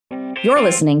You're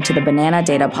listening to the Banana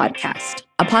Data Podcast,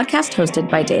 a podcast hosted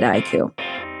by Dataiku.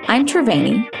 I'm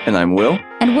Triveni. And I'm Will.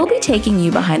 And we'll be taking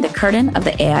you behind the curtain of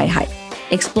the AI hype,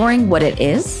 exploring what it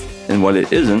is and what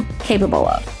it isn't capable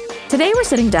of. Today, we're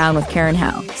sitting down with Karen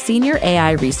Hao, senior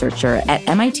AI researcher at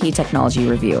MIT Technology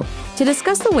Review, to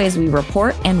discuss the ways we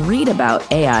report and read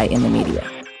about AI in the media.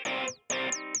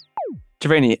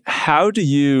 Triveni, how do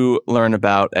you learn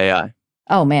about AI?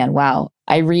 Oh man, wow.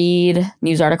 I read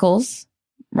news articles,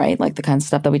 right? Like the kind of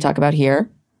stuff that we talk about here.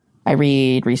 I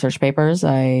read research papers.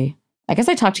 I guess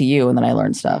I talk to you and then I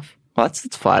learn stuff. Well,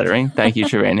 that's flattering. Thank you,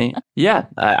 Triveni. Yeah,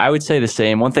 I would say the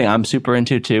same. One thing I'm super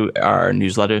into too are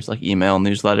newsletters, like email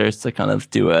newsletters to kind of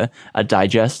do a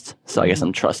digest. So I guess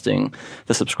I'm trusting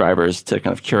the subscribers to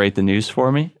kind of curate the news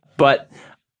for me. But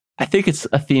I think it's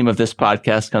a theme of this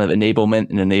podcast, kind of enablement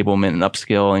and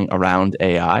upskilling around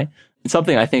AI. And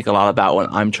something I think a lot about when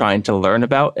I'm trying to learn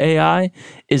about AI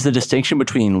is the distinction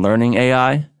between learning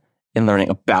AI and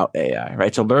learning about AI,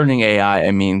 right? So learning AI,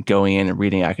 I mean going in and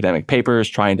reading academic papers,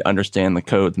 trying to understand the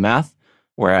code, the math,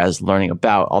 whereas learning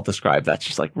about, I'll describe that's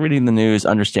just like reading the news,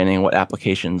 understanding what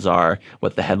applications are,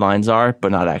 what the headlines are,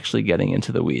 but not actually getting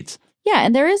into the weeds. Yeah,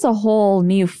 and there is a whole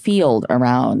new field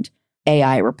around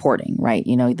AI reporting, right?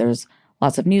 You know, there's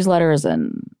lots of newsletters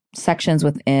and sections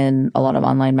within a lot of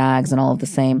online mags and all of the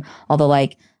same,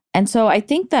 and so I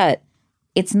think that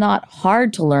it's not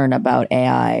hard to learn about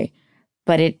AI,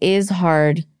 but it is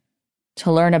hard to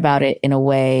learn about it in a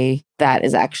way that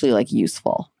is actually like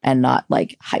useful and not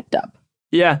like hyped up.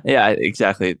 Yeah,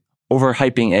 exactly.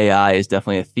 Overhyping AI is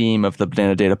definitely a theme of the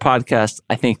Banana Data podcast.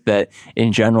 I think that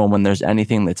in general, when there's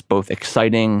anything that's both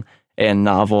exciting and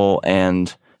novel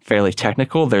and fairly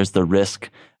technical, there's the risk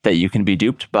that you can be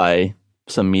duped by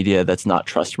some media that's not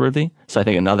trustworthy. So I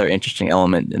think another interesting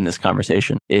element in this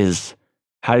conversation is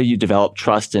how do you develop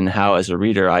trust in how, as a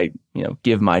reader, I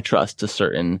give my trust to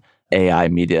certain AI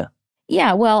media?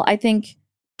 Yeah, well, I think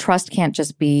trust can't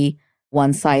just be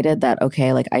one-sided that,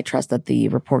 okay, like I trust that the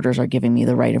reporters are giving me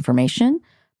the right information,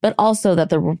 but also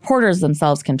that the reporters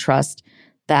themselves can trust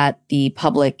that the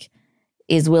public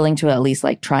is willing to at least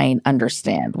like try and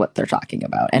understand what they're talking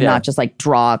about and not just like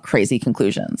draw crazy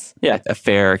conclusions. Yeah, a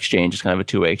fair exchange is kind of a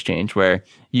two-way exchange where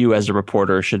you as a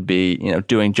reporter should be,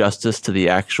 doing justice to the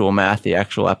actual math, the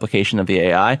actual application of the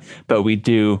AI. But we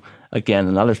do, again,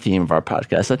 another theme of our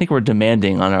podcast, I think we're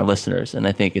demanding on our listeners. And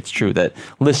I think it's true that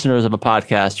listeners of a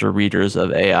podcast or readers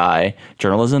of AI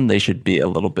journalism, they should be a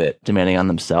little bit demanding on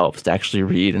themselves to actually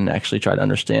read and actually try to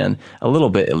understand a little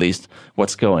bit, at least,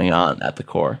 what's going on at the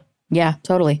core. Yeah,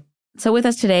 totally. So with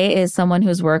us today is someone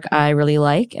whose work I really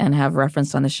like and have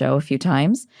referenced on the show a few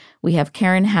times. We have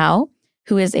Karen Hao,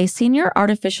 who is a senior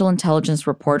artificial intelligence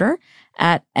reporter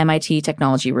at MIT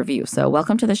Technology Review. So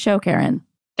welcome to the show, Karen.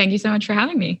 Thank you so much for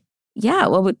having me. Yeah,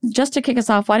 well, just to kick us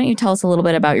off, why don't you tell us a little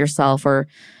bit about yourself or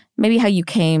maybe how you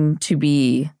came to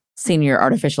be senior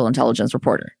artificial intelligence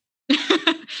reporter?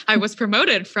 I was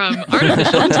promoted from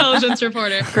artificial intelligence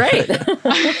reporter. Great.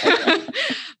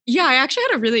 Yeah, I actually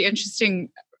had a really interesting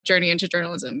journey into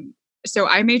journalism. So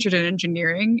I majored in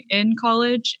engineering in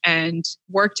college and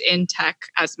worked in tech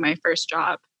as my first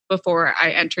job before I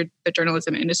entered the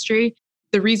journalism industry.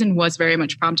 The reason was very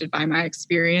much prompted by my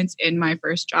experience in my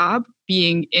first job,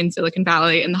 being in Silicon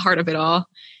Valley in the heart of it all,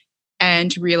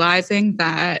 and realizing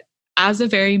that as a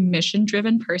very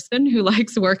mission-driven person who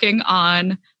likes working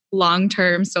on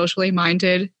long-term socially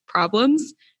minded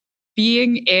problems,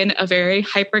 being in a very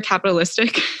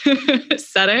hyper-capitalistic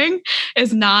setting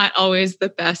is not always the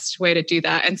best way to do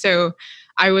that. And so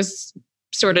I was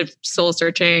sort of soul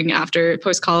searching after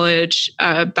post-college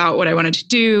about what I wanted to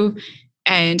do.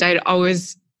 And I'd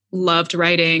always loved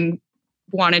writing,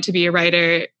 wanted to be a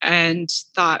writer, and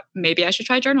thought maybe I should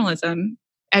try journalism.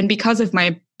 And because of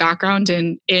my background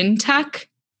in tech,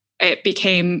 it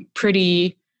became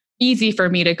pretty easy for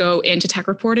me to go into tech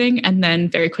reporting and then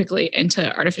very quickly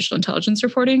into artificial intelligence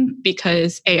reporting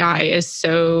because AI is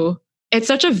it's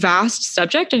such a vast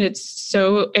subject and it's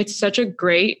such a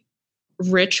great,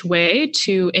 rich way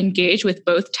to engage with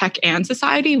both tech and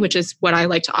society, which is what I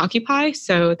like to occupy.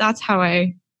 So that's how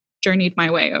I journeyed my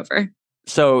way over.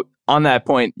 So on that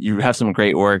point, you have some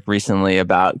great work recently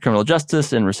about criminal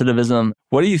justice and recidivism.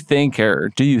 What do you think,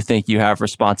 or do you think you have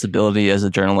responsibility as a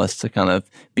journalist to kind of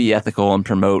be ethical and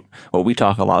promote what we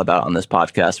talk a lot about on this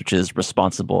podcast, which is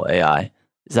responsible AI?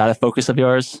 Is that a focus of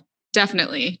yours?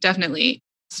 Definitely.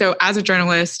 So as a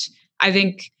journalist, I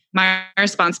think my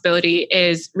responsibility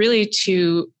is really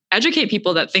to educate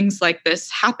people that things like this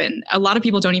happen. A lot of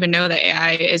people don't even know that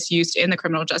AI is used in the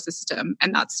criminal justice system,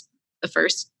 and that's the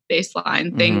first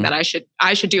baseline thing that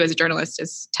I should do as a journalist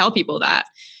is tell people that.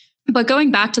 But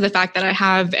going back to the fact that I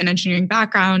have an engineering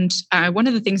background, one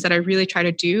of the things that I really try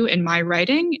to do in my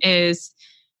writing is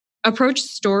approach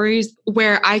stories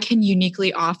where I can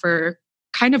uniquely offer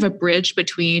kind of a bridge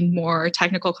between more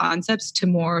technical concepts to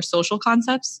more social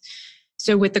concepts.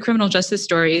 So with the criminal justice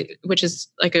story, which is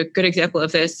like a good example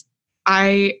of this,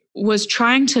 I was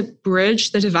trying to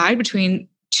bridge the divide between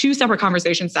two separate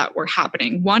conversations that were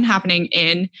happening. One happening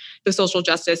in the social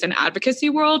justice and advocacy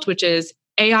world, which is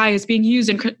AI is being used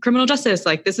in criminal justice.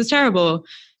 Like, this is terrible.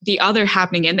 The other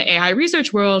happening in the AI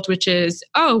research world, which is,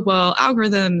 oh, well,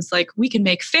 algorithms, like we can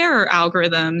make fairer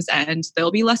algorithms and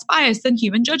they'll be less biased than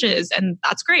human judges. And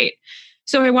that's great.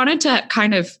 So I wanted to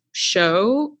kind of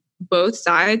show both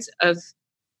sides of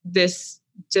this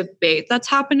debate that's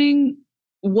happening,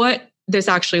 what this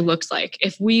actually looks like.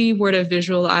 If we were to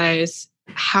visualize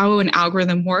how an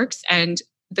algorithm works and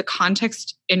the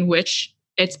context in which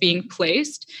it's being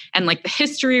placed and like the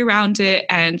history around it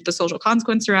and the social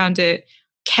consequence around it,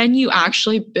 can you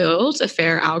actually build a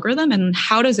fair algorithm, and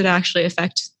how does it actually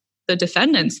affect the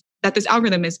defendants that this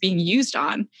algorithm is being used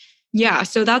on? Yeah,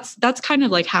 so that's kind of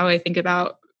like how I think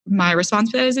about my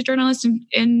responsibility as a journalist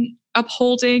in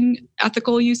upholding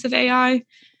ethical use of AI,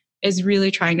 is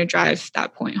really trying to drive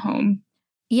that point home.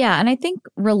 Yeah, and I think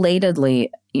relatedly,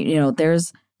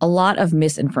 there's a lot of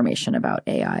misinformation about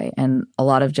AI and a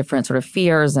lot of different sort of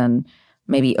fears and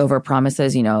maybe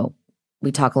overpromises.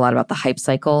 We talk a lot about the hype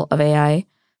cycle of AI.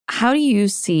 How do you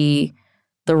see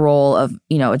the role of,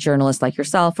 a journalist like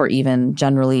yourself, or even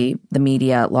generally the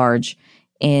media at large,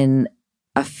 in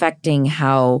affecting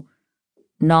how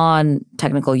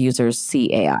non-technical users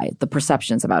see AI, the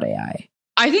perceptions about AI?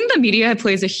 I think the media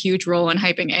plays a huge role in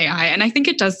hyping AI, and I think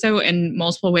it does so in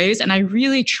multiple ways. And I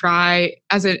really try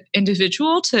as an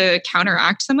individual to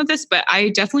counteract some of this, but I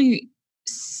definitely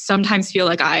sometimes feel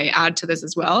like I add to this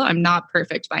as well. I'm not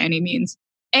perfect by any means.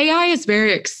 AI is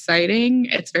very exciting.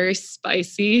 It's very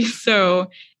spicy. So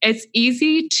it's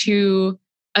easy to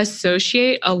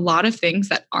associate a lot of things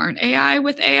that aren't AI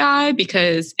with AI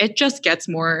because it just gets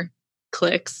more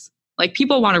clicks. Like,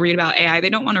 people want to read about AI. They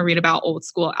don't want to read about old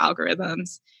school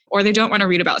algorithms, or they don't want to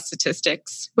read about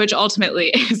statistics, which ultimately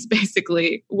is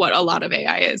basically what a lot of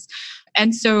AI is.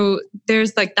 And so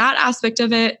there's like that aspect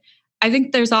of it. I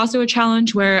think there's also a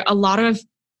challenge where a lot of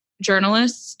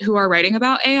journalists who are writing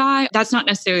about AI, that's not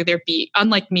necessarily their beat.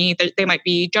 Unlike me, they might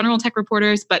be general tech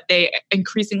reporters, but they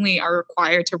increasingly are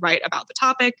required to write about the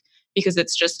topic because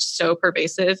it's just so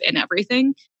pervasive in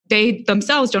everything. They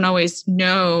themselves don't always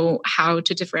know how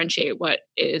to differentiate what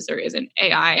is or isn't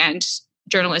AI. And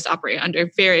journalists operate under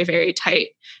very, very tight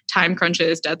time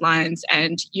crunches, deadlines,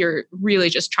 and you're really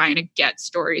just trying to get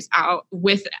stories out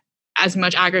with as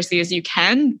much accuracy as you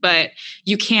can, but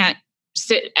you can't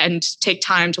sit and take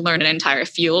time to learn an entire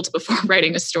field before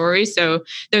writing a story. So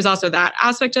there's also that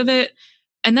aspect of it.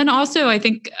 And then also, I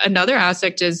think another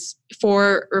aspect is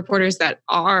for reporters that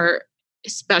are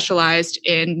specialized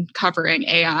in covering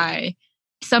AI,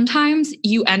 sometimes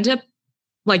you end up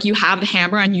like you have the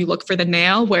hammer and you look for the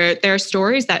nail, where there are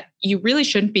stories that you really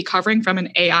shouldn't be covering from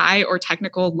an AI or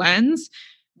technical lens,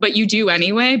 but you do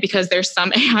anyway because there's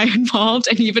some AI involved.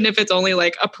 And even if it's only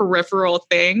like a peripheral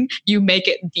thing, you make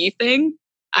it the thing.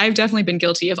 I've definitely been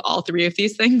guilty of all three of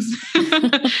these things.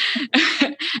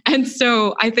 And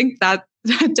so I think that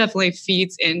definitely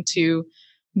feeds into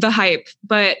the hype.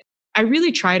 But I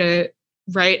really try to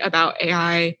write about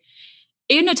AI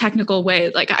in a technical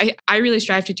way. Like I really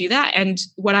strive to do that. And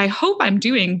what I hope I'm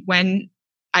doing when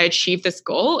I achieve this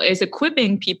goal is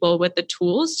equipping people with the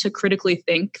tools to critically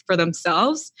think for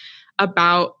themselves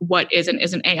about what is and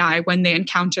isn't AI when they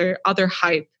encounter other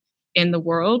hype in the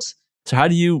world. So how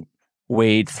do you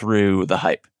wade through the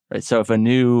hype? Right. So if a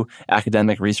new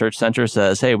academic research center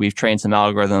says, hey, we've trained some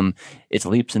algorithm, it's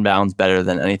leaps and bounds better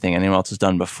than anything anyone else has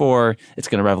done before, it's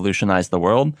going to revolutionize the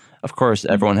world. Of course,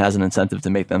 everyone has an incentive to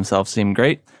make themselves seem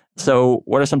great. So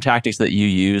what are some tactics that you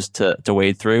use to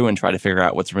wade through and try to figure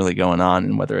out what's really going on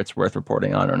and whether it's worth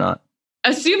reporting on or not?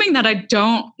 Assuming that I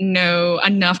don't know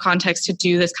enough context to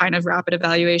do this kind of rapid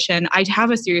evaluation, I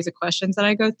have a series of questions that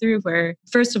I go through where,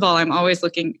 first of all, I'm always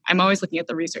looking at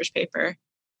the research paper.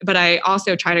 But I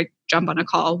also try to jump on a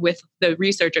call with the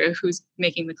researcher who's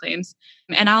making the claims.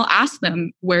 And I'll ask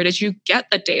them, where did you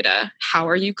get the data? How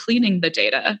are you cleaning the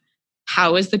data?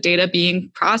 How is the data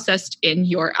being processed in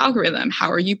your algorithm?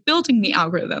 How are you building the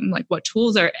algorithm? Like, what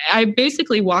tools are... I'm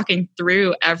basically walking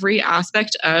through every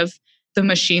aspect of the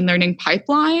machine learning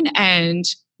pipeline and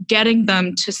getting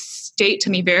them to state to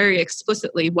me very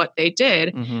explicitly what they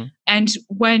did. Mm-hmm. And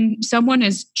when someone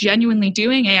is genuinely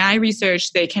doing AI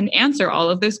research, they can answer all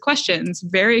of those questions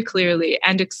very clearly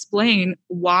and explain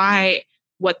why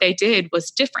what they did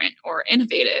was different or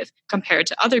innovative compared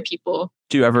to other people.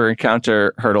 Do you ever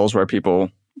encounter hurdles where people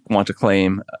want to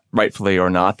claim, rightfully or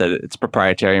not, that it's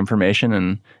proprietary information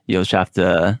and you just have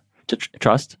to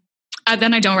trust?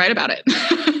 Then I don't write about it.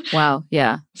 Wow.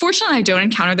 Yeah. Fortunately, I don't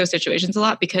encounter those situations a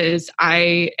lot because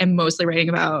I am mostly writing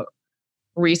about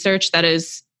research that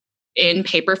is in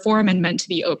paper form and meant to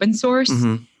be open source.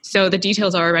 Mm-hmm. So the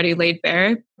details are already laid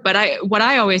bare. But what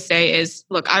I always say is,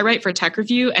 look, I write for Tech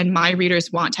Review and my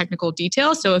readers want technical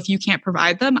details. So if you can't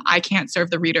provide them, I can't serve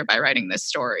the reader by writing this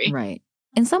story. Right.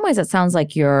 In some ways, it sounds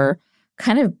like you're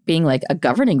kind of being like a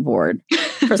governing board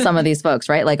for some of these folks,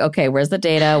 right? Like, okay, where's the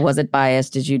data? Was it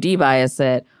biased? Did you debias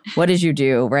it? What did you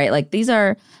do? Right? Like these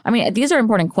are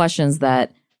important questions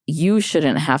that you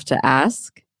shouldn't have to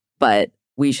ask, but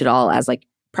we should all as like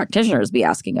practitioners be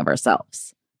asking of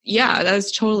ourselves. Yeah,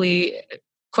 that's totally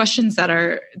questions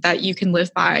that you can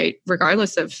live by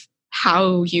regardless of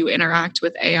how you interact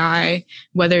with AI,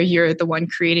 whether you're the one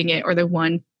creating it or the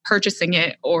one purchasing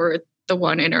it or the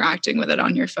one interacting with it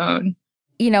on your phone.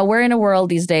 We're in a world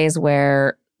these days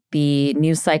where the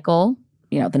news cycle,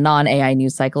 the non-AI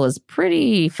news cycle is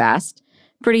pretty fast,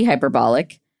 pretty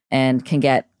hyperbolic, and can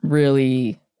get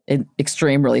really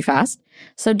extreme really fast.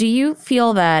 So do you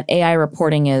feel that AI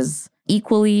reporting is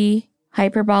equally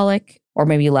hyperbolic or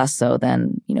maybe less so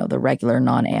than, the regular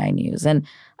non-AI news? And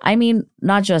I mean,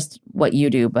 not just what you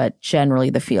do, but generally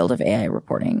the field of AI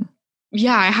reporting.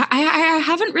 Yeah, I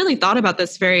haven't really thought about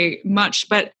this very much,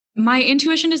 but my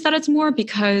intuition is that it's more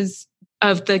because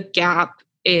of the gap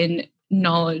in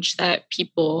knowledge that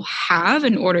people have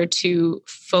in order to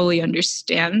fully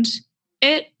understand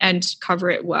it and cover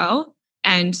it well.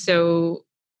 And so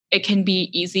it can be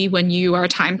easy when you are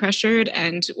time pressured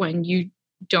and when you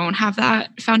don't have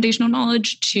that foundational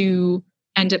knowledge to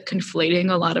end up conflating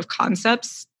a lot of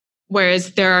concepts.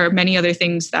 Whereas there are many other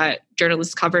things that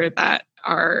journalists cover that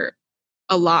are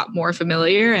a lot more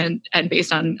familiar and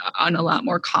based on a lot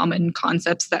more common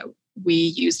concepts that we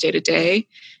use day to day.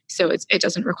 So it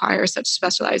doesn't require such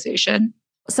specialization.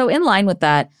 So in line with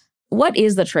that, what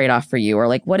is the trade-off for you? Or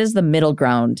like, what is the middle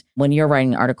ground when you're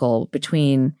writing an article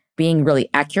between being really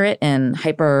accurate and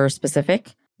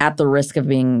hyper-specific at the risk of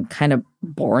being kind of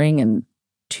boring and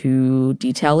too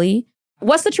detail-y?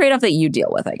 What's the trade-off that you deal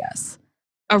with, I guess?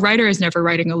 A writer is never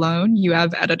writing alone. You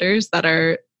have editors that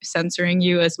are censoring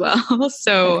you as well.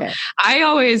 So okay. I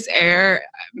always err,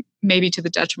 maybe to the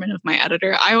detriment of my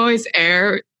editor, I always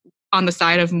err on the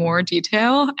side of more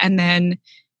detail, and then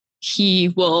he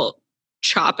will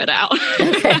chop it out.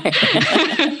 Okay.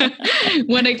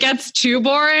 When it gets too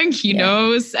boring, he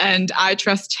knows, and I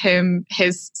trust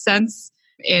his sense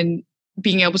in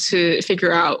being able to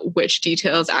figure out which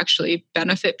details actually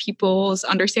benefit people's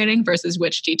understanding versus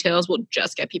which details will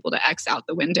just get people to X out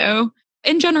the window.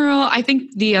 In general, I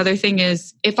think the other thing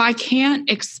is if I can't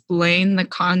explain the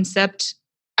concept,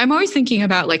 I'm always thinking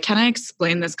about like, can I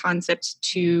explain this concept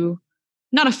to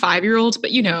not a 5-year-old, but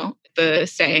the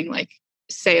saying like,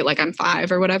 say it like I'm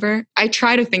 5 or whatever. I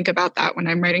try to think about that when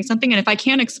I'm writing something. And if I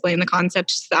can't explain the concept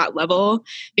to that level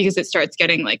because it starts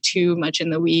getting like too much in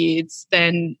the weeds,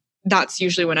 then that's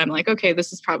usually when I'm like, okay,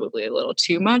 this is probably a little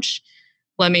too much.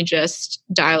 Let me just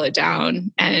dial it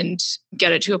down and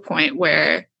get it to a point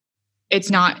where it's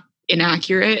not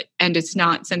inaccurate and it's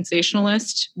not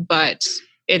sensationalist, but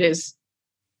it is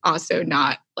also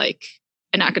not like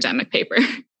an academic paper.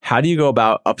 How do you go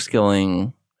about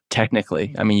upskilling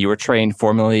technically? I mean, you were trained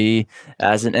formally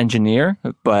as an engineer,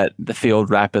 but the field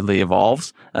rapidly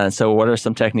evolves. And so what are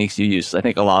some techniques you use? I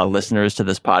think a lot of listeners to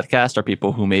this podcast are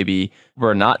people who maybe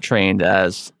were not trained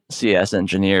as CS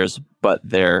engineers, but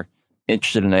they're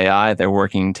interested in AI, they're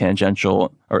working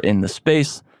tangential or in the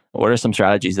space. What are some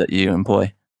strategies that you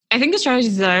employ? I think the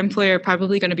strategies that I employ are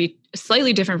probably going to be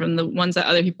slightly different from the ones that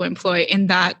other people employ in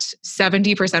that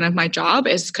 70% of my job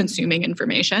is consuming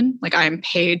information. Like I am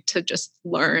paid to just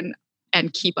learn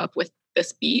and keep up with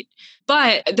this beat.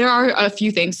 But there are a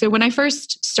few things. So when I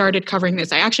first started covering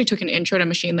this, I actually took an intro to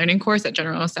machine learning course at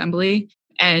General Assembly.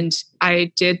 And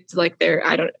I did like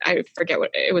I forget what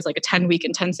it was, like a 10-week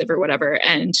intensive or whatever,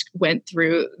 and went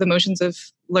through the motions of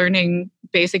learning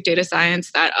basic data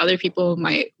science that other people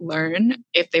might learn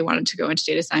if they wanted to go into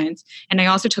data science. And I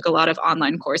also took a lot of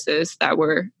online courses that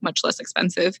were much less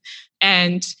expensive.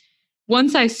 And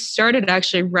once I started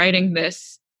actually writing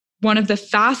this, one of the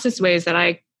fastest ways that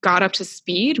I got up to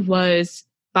speed was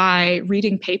by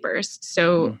reading papers.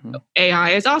 So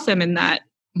AI is awesome in that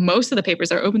most of the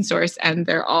papers are open source and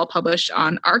they're all published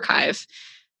on arXiv,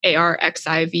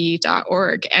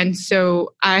 arxiv.org. And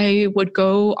so I would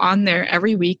go on there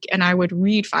every week and I would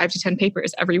read 5 to 10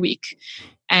 papers every week.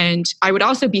 And I would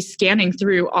also be scanning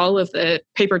through all of the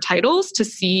paper titles to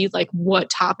see like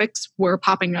what topics were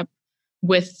popping up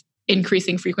with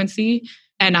increasing frequency.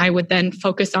 And I would then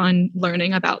focus on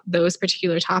learning about those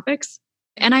particular topics.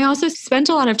 And I also spent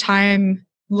a lot of time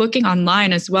looking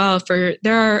online as well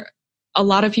there are a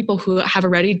lot of people who have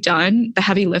already done the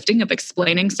heavy lifting of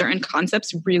explaining certain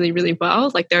concepts really, really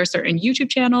well. Like there are certain YouTube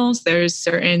channels, there's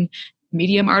certain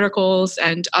Medium articles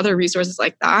and other resources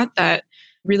like that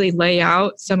really lay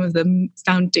out some of the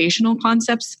foundational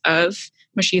concepts of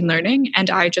machine learning. And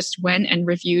I just went and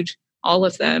reviewed all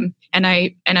of them. And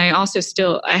I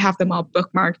also I have them all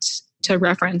bookmarked to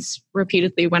reference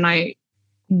repeatedly when I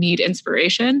need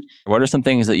inspiration. What are some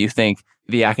things that you think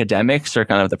the academics or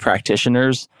kind of the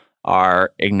practitioners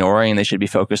are ignoring and they should be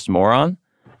focused more on?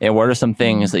 And what are some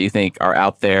things that you think are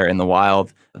out there in the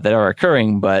wild that are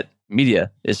occurring, but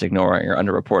media is ignoring or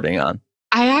underreporting on?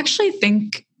 I actually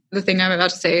think the thing I'm about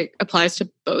to say applies to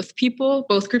both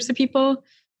groups of people.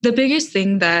 The biggest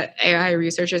thing that AI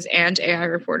researchers and AI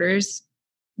reporters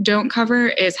don't cover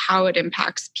is how it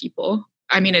impacts people.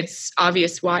 I mean, it's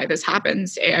obvious why this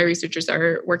happens. AI researchers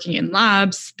are working in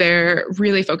labs. They're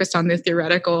really focused on the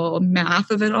theoretical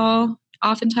math of it all,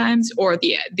 oftentimes, or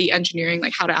the engineering,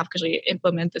 like how to actually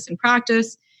implement this in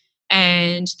practice.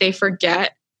 And they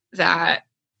forget that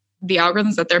the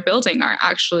algorithms that they're building are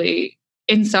actually,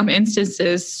 in some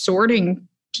instances, sorting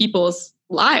people's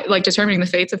lives, like determining the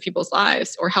fates of people's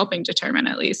lives, or helping determine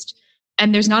at least.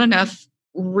 And there's not enough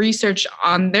research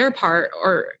on their part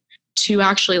or to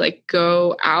actually like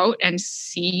go out and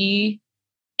see.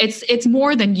 It's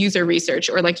more than user research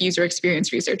or like user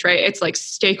experience research, right? It's like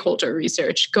stakeholder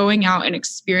research, going out and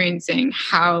experiencing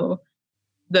how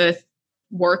the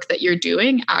work that you're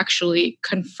doing actually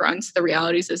confronts the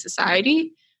realities of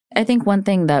society. I think one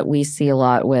thing that we see a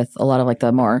lot with a lot of like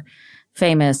the more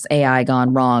famous AI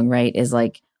gone wrong, right, is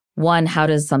like, one, how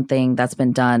does something that's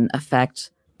been done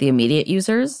affect the immediate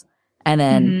users? And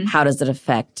then how does it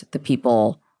affect the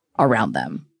people around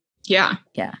them? Yeah.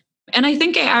 Yeah. And I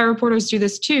think AI reporters do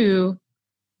this too,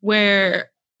 where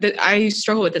I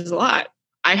struggle with this a lot.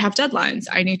 I have deadlines.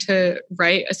 I need to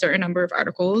write a certain number of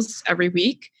articles every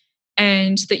week.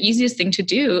 And the easiest thing to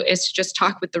do is to just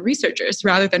talk with the researchers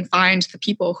rather than find the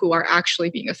people who are actually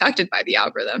being affected by the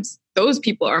algorithms. Those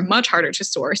people are much harder to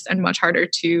source and much harder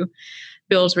to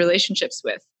build relationships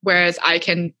with. Whereas I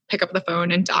can pick up the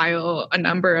phone and dial a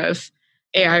number of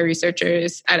AI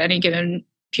researchers at any given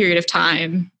period of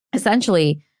time.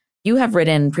 Essentially, you have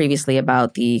written previously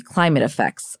about the climate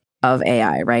effects of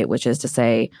AI, right? Which is to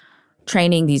say,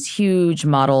 training these huge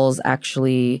models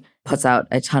actually puts out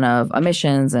a ton of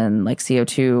emissions and like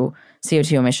CO2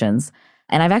 emissions.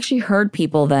 And I've actually heard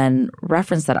people then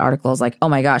reference that article as like, oh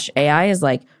my gosh, AI is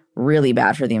like really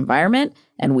bad for the environment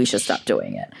and we should stop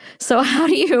doing it. So how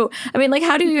do you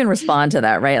even respond to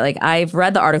that, right? Like I've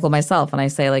read the article myself and I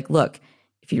say like, look,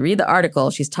 if you read the article,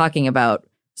 she's talking about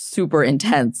super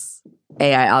intense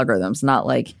AI algorithms, not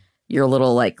like your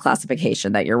little like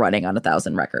classification that you're running on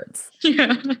 1,000 records.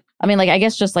 Yeah. I mean, like, I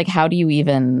guess just like, how do you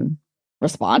even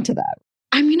respond to that?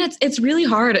 I mean, it's really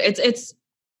hard. It's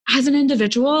as an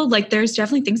individual, like there's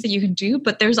definitely things that you can do,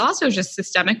 but there's also just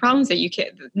systemic problems that you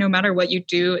can't, no matter what you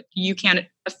do, you can't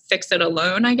fix it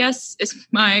alone, I guess, is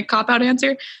my cop-out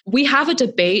answer. We have a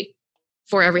debate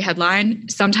for every headline.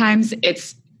 Sometimes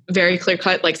it's very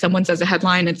clear-cut, like someone says a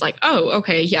headline, it's like, oh,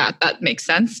 okay, yeah, that makes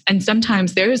sense. And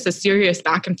sometimes there's a serious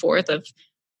back and forth of,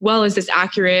 well, is this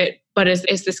accurate? But is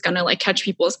this going to like catch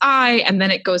people's eye? And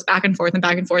then it goes back and forth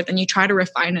and you try to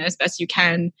refine it as best you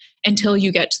can until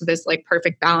you get to this like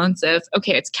perfect balance of,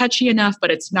 okay, it's catchy enough,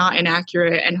 but it's not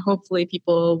inaccurate. And hopefully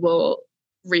people will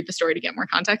read the story to get more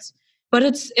context. But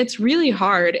it's really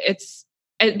hard.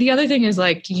 The other thing is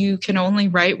like, you can only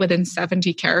write within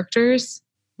 70 characters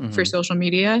for social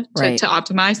media to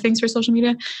optimize things for social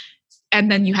media. And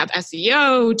then you have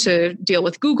SEO to deal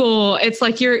with Google. It's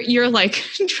like you're like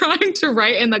trying to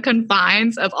write in the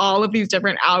confines of all of these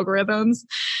different algorithms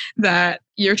that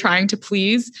you're trying to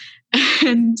please.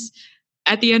 And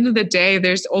at the end of the day,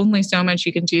 there's only so much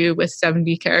you can do with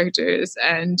 70 characters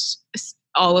and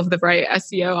all of the right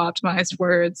SEO optimized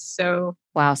words. So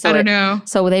wow. So I don't know.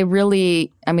 So they really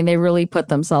put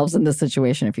themselves in this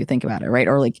situation if you think about it, right?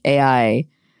 Or like AI.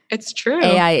 It's true.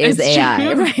 AI is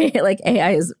AI, right? Like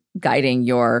AI is guiding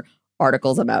your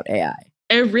articles about AI.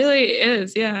 It really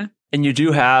is, yeah. And you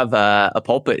do have a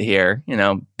pulpit here,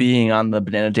 being on the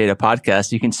Banana Data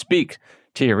podcast, you can speak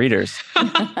to your readers.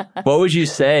 What would you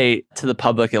say to the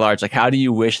public at large? Like, how do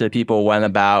you wish that people went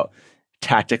about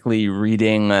tactically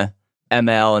reading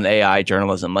ML and AI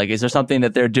journalism? Like, is there something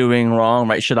that they're doing wrong,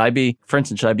 right? For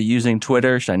instance, should I be using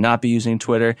Twitter? Should I not be using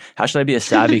Twitter? How should I be a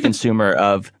savvy consumer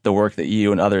of the work that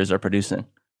you and others are producing?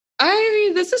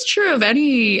 This is true of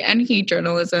any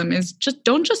journalism, is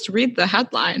don't just read the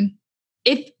headline.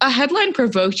 If a headline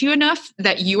provoked you enough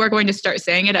that you are going to start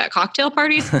saying it at cocktail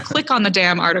parties, click on the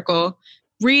damn article.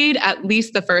 Read at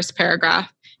least the first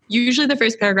paragraph. Usually the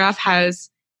first paragraph has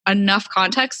enough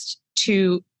context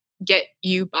to get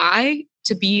you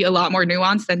to be a lot more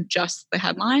nuanced than just the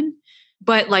headline.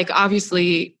 But like,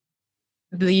 obviously,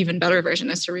 the even better version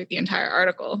is to read the entire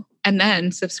article and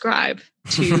then subscribe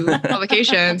to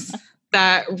publications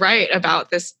that write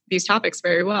about these topics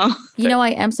very well. You know, I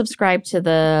am subscribed to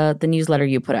the newsletter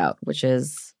you put out, which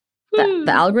is the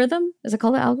algorithm. Is it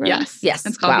called the algorithm? Yes.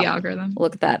 It's called the algorithm.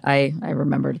 Look at that. I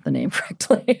remembered the name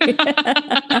correctly.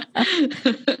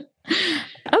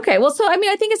 Okay. Well, so I mean,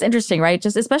 I think it's interesting, right?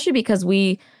 Just especially because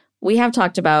we have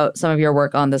talked about some of your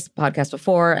work on this podcast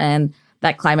before, and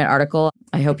that climate article.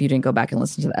 I hope you didn't go back and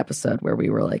listen to the episode where we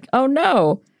were like, oh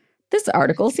no, this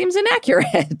article seems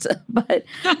inaccurate. But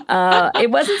it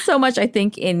wasn't so much, I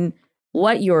think, in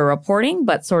what you were reporting,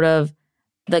 but sort of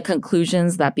the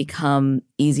conclusions that become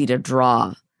easy to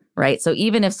draw, right? So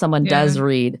even if someone does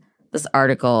read this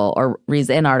article or reads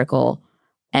an article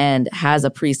and has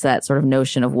a preset sort of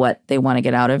notion of what they want to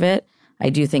get out of it, I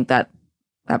do think that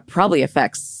probably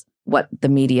affects what the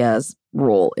media's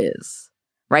role is,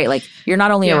 right? Like, you're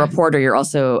not only a reporter, you're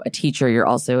also a teacher, you're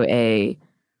also a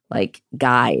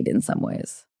guide in some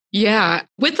ways. Yeah.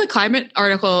 With the climate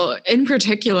article in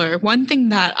particular, one thing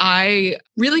that I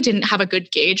really didn't have a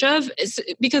good gauge of is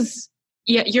because,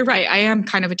 you're right, I am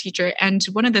kind of a teacher. And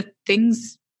one of the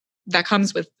things that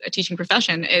comes with a teaching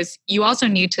profession is you also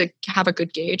need to have a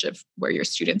good gauge of where your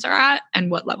students are at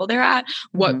and what level they're at,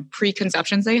 what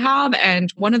preconceptions they have.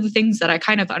 And one of the things that I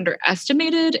kind of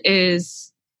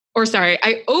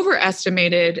I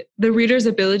overestimated the reader's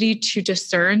ability to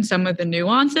discern some of the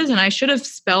nuances, and I should have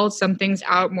spelled some things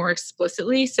out more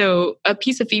explicitly. So a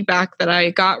piece of feedback that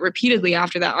I got repeatedly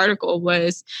after that article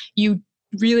was, you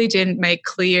really didn't make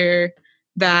clear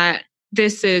that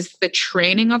this is the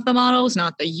training of the models,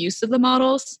 not the use of the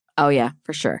models. Oh yeah,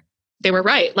 for sure. They were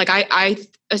right. Like, I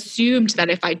assumed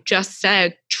that if I just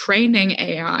said training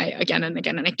AI again and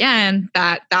again and again,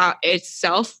 that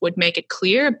itself would make it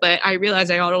clear. But I realized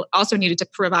I also needed to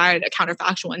provide a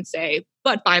counterfactual and say,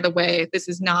 but by the way, this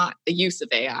is not the use of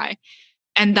AI.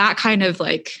 And that kind of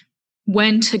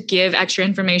when to give extra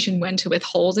information, when to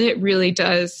withhold it, really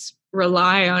does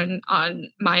rely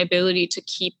on my ability to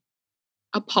keep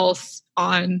a pulse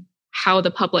on how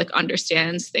the public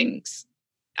understands things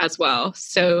as well.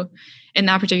 So in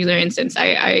that particular instance,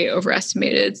 I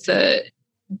overestimated the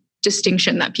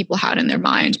distinction that people had in their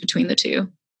mind between the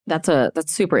two. That's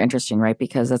super interesting, right?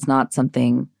 Because that's not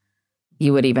something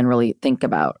you would even really think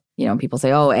about. You know, people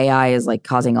say, oh, AI is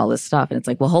causing all this stuff. And it's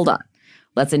like, well, hold on.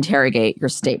 Let's interrogate your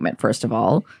statement, first of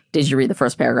all. Did you read the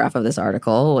first paragraph of this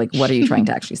article? What are you trying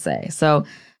to actually say? So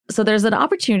there's an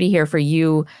opportunity here for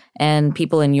you and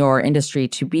people in your industry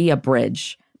to be a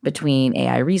bridge between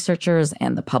AI researchers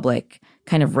and the public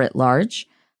kind of writ large.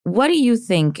 What do you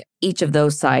think each of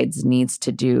those sides needs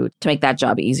to do to make that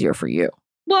job easier for you?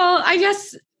 Well, I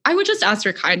guess I would just ask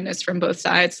for kindness from both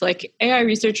sides. AI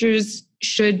researchers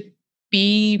should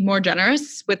be more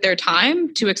generous with their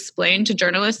time to explain to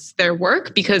journalists their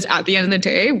work, because at the end of the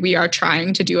day, we are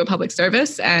trying to do a public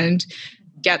service and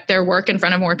get their work in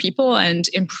front of more people and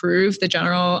improve the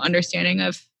general understanding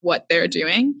of what they're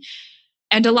doing.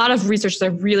 And a lot of researchers are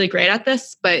really great at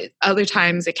this, but other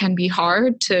times it can be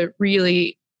hard to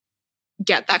really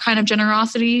get that kind of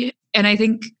generosity. And I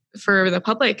think for the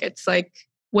public, it's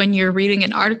when you're reading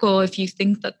an article, if you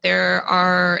think that there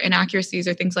are inaccuracies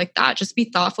or things like that, just be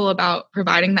thoughtful about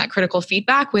providing that critical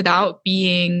feedback without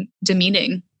being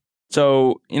demeaning.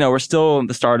 So, we're still at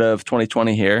the start of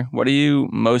 2020 here. What are you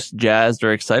most jazzed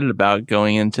or excited about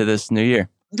going into this new year?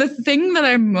 The thing that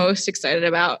I'm most excited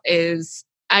about is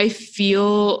I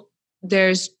feel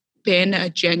there's been a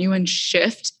genuine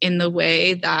shift in the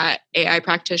way that AI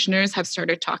practitioners have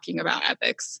started talking about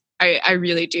ethics. I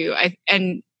really do.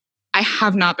 And I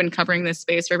have not been covering this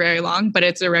space for very long, but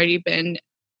it's already been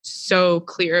so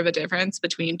clear of a difference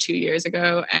between 2 years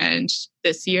ago and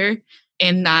this year,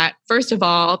 in that, first of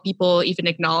all, people even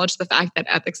acknowledge the fact that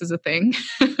ethics is a thing.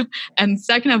 And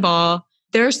second of all,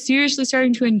 they're seriously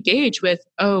starting to engage with,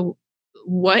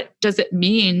 what does it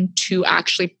mean to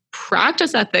actually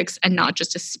practice ethics and not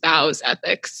just espouse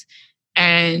ethics?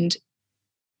 And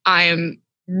I am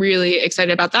really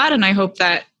excited about that. And I hope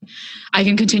that I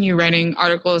can continue writing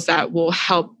articles that will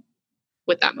help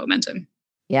with that momentum.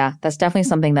 Yeah, that's definitely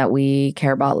something that we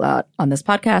care about a lot on this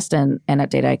podcast and at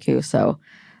Dataiku. So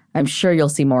I'm sure you'll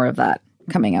see more of that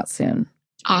coming out soon.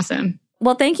 Awesome.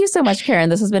 Well, thank you so much, Karen.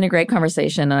 This has been a great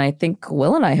conversation. And I think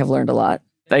Will and I have learned a lot.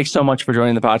 Thanks so much for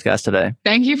joining the podcast today.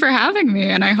 Thank you for having me.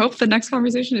 And I hope the next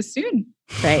conversation is soon.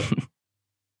 Right.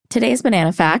 Today's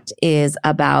Banana Fact is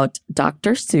about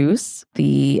Dr. Seuss,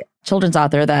 the children's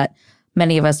author that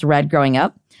many of us read growing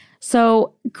up.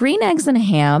 So Green Eggs and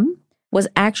Ham was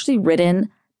actually written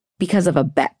because of a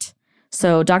bet.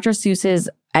 So Dr. Seuss's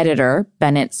editor,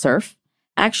 Bennett Cerf,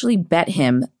 actually bet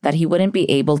him that he wouldn't be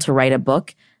able to write a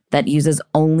book that uses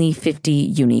only 50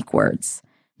 unique words.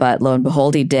 But lo and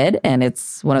behold, he did, and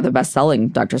it's one of the best-selling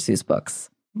Dr. Seuss books.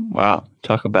 Wow.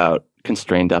 Talk about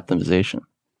constrained optimization.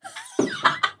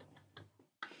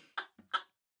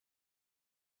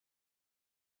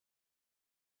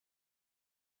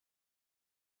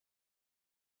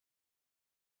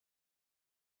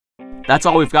 That's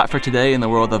all we've got for today in the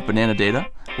world of Banana Data.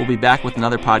 We'll be back with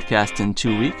another podcast in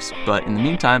 2 weeks, but in the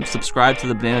meantime, subscribe to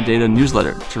the Banana Data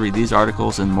newsletter to read these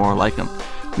articles and more like them.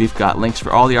 We've got links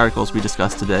for all the articles we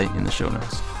discussed today in the show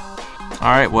notes. All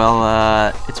right,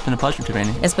 well, it's been a pleasure,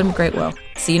 Triveni. It's been great, Will.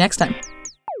 See you next time.